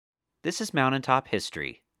This is Mountaintop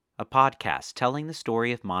History, a podcast telling the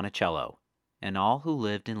story of Monticello and all who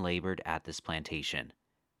lived and labored at this plantation.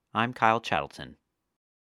 I'm Kyle Chattleton.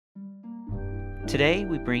 Today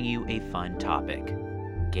we bring you a fun topic,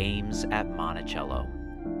 games at Monticello.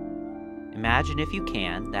 Imagine, if you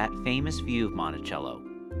can, that famous view of Monticello,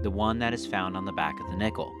 the one that is found on the back of the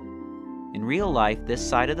nickel. In real life, this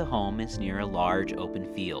side of the home is near a large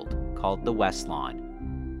open field called the West Lawn.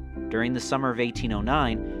 During the summer of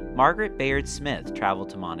 1809, Margaret Bayard Smith traveled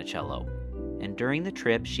to Monticello, and during the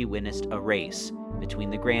trip she witnessed a race between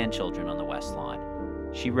the grandchildren on the West Lawn.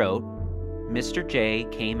 She wrote, "Mr. J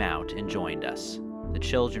came out and joined us. The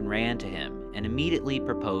children ran to him and immediately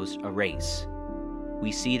proposed a race.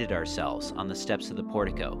 We seated ourselves on the steps of the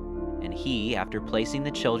portico, and he, after placing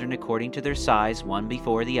the children according to their size one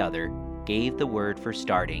before the other, gave the word for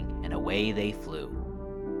starting, and away they flew.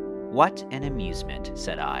 What an amusement,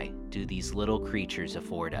 said I, do these little creatures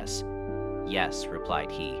afford us? Yes, replied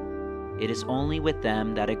he, it is only with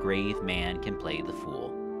them that a grave man can play the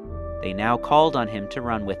fool. They now called on him to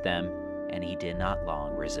run with them, and he did not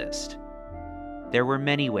long resist." There were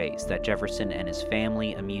many ways that Jefferson and his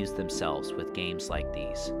family amused themselves with games like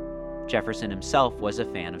these. Jefferson himself was a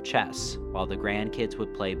fan of chess, while the grandkids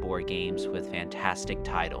would play board games with fantastic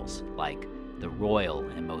titles like the royal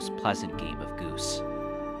and most pleasant game of goose.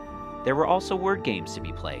 There were also word games to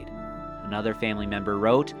be played. Another family member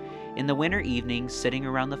wrote, "In the winter evenings, sitting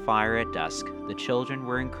around the fire at dusk, the children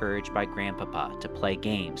were encouraged by Grandpapa to play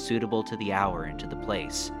games suitable to the hour and to the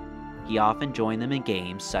place. He often joined them in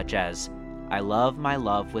games such as, I love my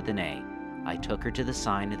love with an A. I took her to the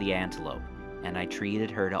sign of the antelope, and I treated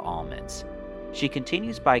her to almonds." She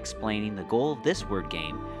continues by explaining the goal of this word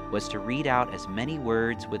game was to read out as many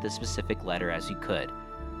words with a specific letter as you could,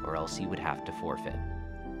 or else you would have to forfeit.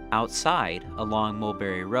 Outside, along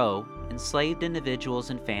Mulberry Row, enslaved individuals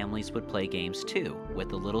and families would play games too, with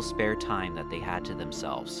the little spare time that they had to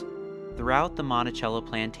themselves. Throughout the Monticello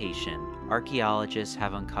plantation, archaeologists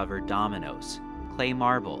have uncovered dominoes, clay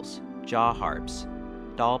marbles, jaw harps,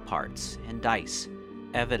 doll parts, and dice,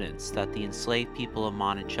 evidence that the enslaved people of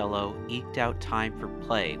Monticello eked out time for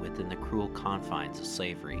play within the cruel confines of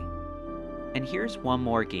slavery. And here's one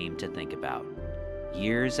more game to think about.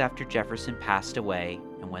 Years after Jefferson passed away,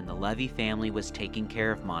 and when the Levy family was taking care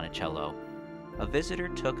of Monticello, a visitor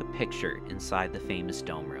took a picture inside the famous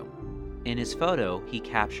dome room. In his photo, he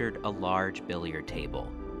captured a large billiard table,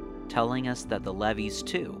 telling us that the Levys,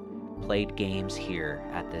 too, played games here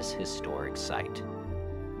at this historic site.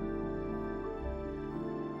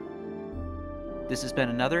 This has been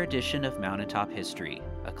another edition of Mountaintop History,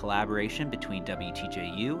 a collaboration between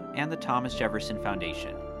WTJU and the Thomas Jefferson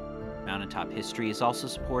Foundation. Mountaintop History is also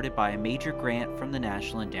supported by a major grant from the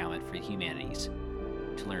National Endowment for the Humanities.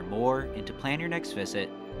 To learn more and to plan your next visit,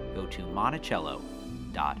 go to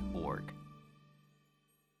monticello.org.